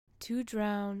to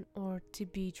drown or to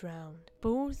be drowned.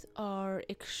 Both are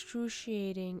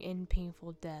excruciating and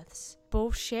painful deaths.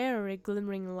 Both share a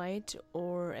glimmering light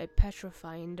or a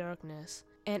petrifying darkness.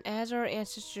 And as our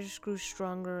ancestors grew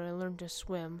stronger and learned to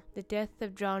swim, the death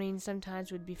of drowning sometimes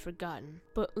would be forgotten.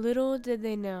 But little did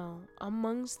they know,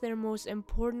 amongst their most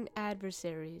important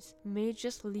adversaries may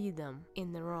just lead them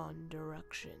in the wrong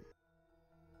direction.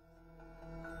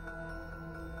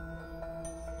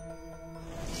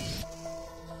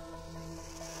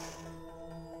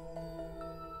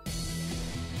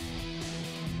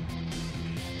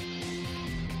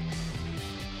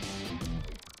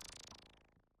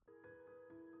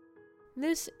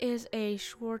 This is a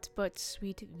short but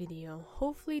sweet video,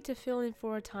 hopefully to fill in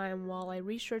for a time while I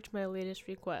research my latest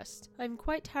request. I'm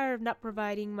quite tired of not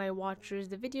providing my watchers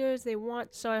the videos they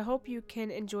want, so I hope you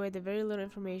can enjoy the very little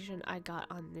information I got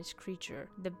on this creature,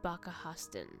 the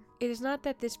Backahasten. It is not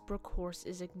that this brook horse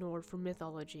is ignored from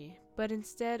mythology, but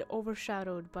instead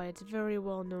overshadowed by its very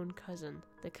well-known cousin,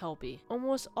 the Kelpie.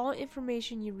 Almost all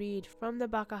information you read from the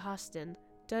Backahasten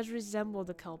does resemble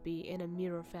the Kelpie in a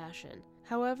mirror fashion.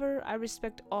 However, I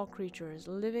respect all creatures,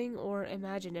 living or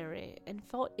imaginary, and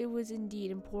felt it was indeed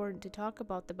important to talk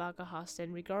about the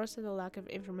Backahasten regardless of the lack of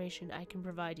information I can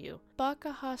provide you.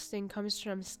 Backahasten comes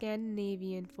from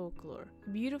Scandinavian folklore, a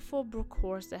beautiful brook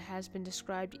horse that has been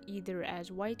described either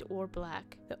as white or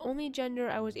black. The only gender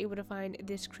I was able to find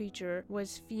this creature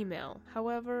was female.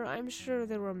 However, I'm sure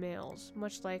there were males,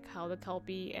 much like how the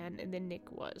Kelpie and the Nick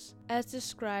was. As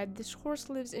described, this horse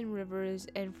lives in rivers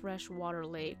and freshwater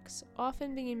lakes, often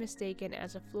being mistaken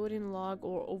as a floating log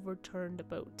or overturned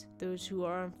boat. Those who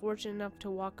are unfortunate enough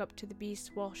to walk up to the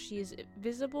beast while she is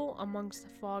visible amongst the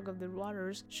fog of the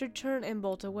waters should turn and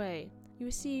bolt away.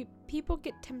 You see, people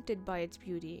get tempted by its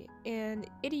beauty and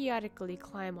idiotically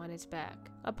climb on its back.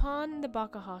 Upon the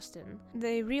Backahasten,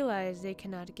 they realize they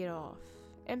cannot get off,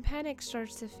 and panic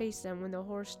starts to face them when the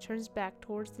horse turns back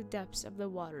towards the depths of the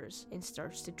waters and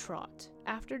starts to trot.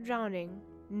 After drowning,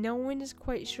 no one is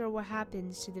quite sure what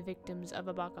happens to the victims of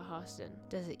a Backahasten.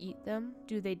 Does it eat them?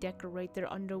 Do they decorate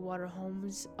their underwater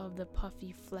homes of the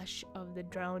puffy flesh of the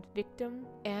drowned victim?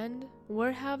 And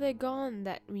where have they gone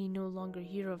that we no longer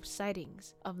hear of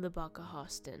sightings of the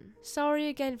Backahasten? Sorry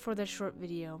again for the short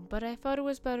video, but I thought it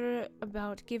was better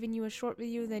about giving you a short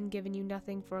video than giving you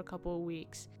nothing for a couple of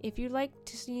weeks. If you'd like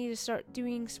to see me to start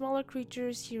doing smaller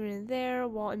creatures here and there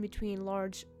while in between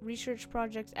large research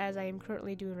projects as I am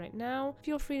currently doing right now,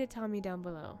 feel free to tell me down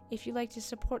below. If you'd like to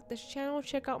support this channel,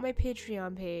 check out my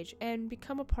Patreon page and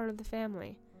become a part of the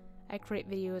family. I create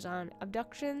videos on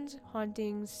abductions,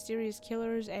 hauntings, serious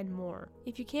killers, and more.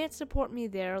 If you can't support me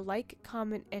there, like,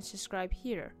 comment, and subscribe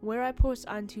here, where I post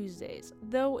on Tuesdays,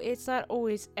 though it's not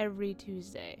always every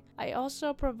Tuesday. I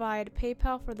also provide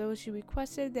PayPal for those who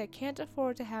requested that can't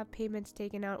afford to have payments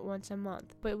taken out once a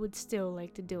month, but would still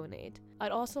like to donate.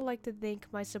 I'd also like to thank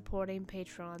my supporting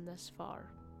Patreon thus far.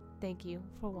 Thank you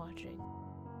for watching.